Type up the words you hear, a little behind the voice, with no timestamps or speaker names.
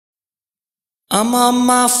I'm on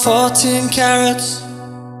my 14 carats.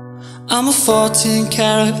 I'm a 14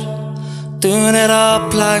 carat, doing it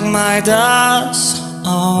up like my dad's.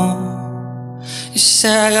 Oh, you say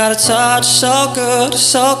I got a touch so good,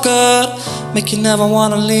 make you never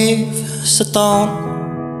wanna leave. So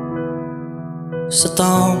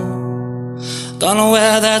gonna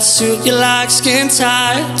wear that suit you like, skin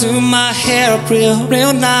tight. Do my hair up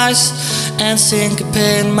real nice, and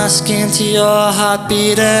syncopate my skin to your heart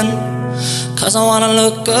beating. Cause I wanna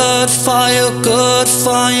look good for you,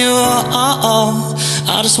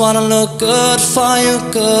 I just wanna look good for you,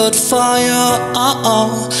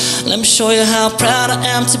 Let me show you how proud I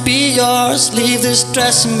am to be yours. Leave this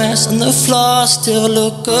dress a mess on the floor, still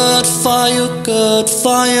look good for you,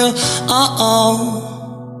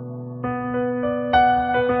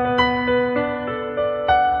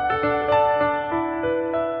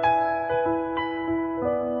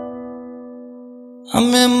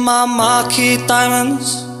 I'm in my marquee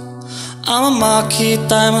diamonds. I'm a marquee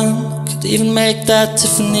diamond. Could even make that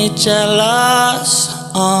Tiffany jealous.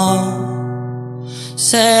 Oh,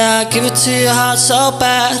 say I give it to your heart so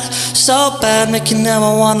bad, make you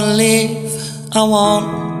never wanna leave. I won't.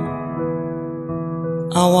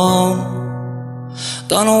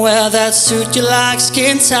 Gonna wear that suit you like,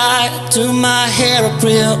 skin tight. Do my hair up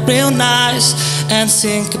real nice, and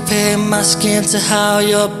syncopate my skin to how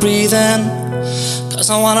you're breathing. Cause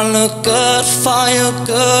I wanna look good for you,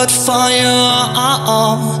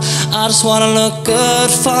 I just wanna look good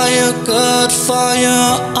for you,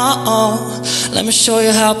 Let me show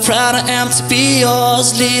you how proud I am to be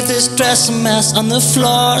yours. Leave this dress a mess on the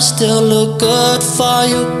floor, still look good for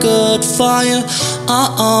you,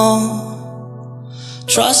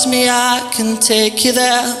 Trust me, I can take you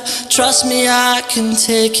there. Trust me, I can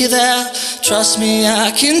take you there. Trust me,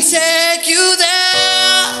 I can take you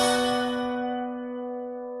there.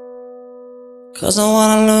 Cause I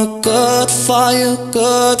wanna look good for you,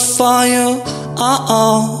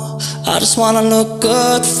 I just wanna look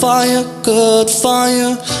good for you,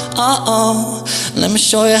 Let me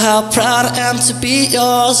show you how proud I am to be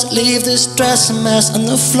yours. Leave this dress a mess on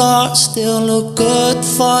the floor, still look good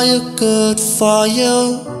for you,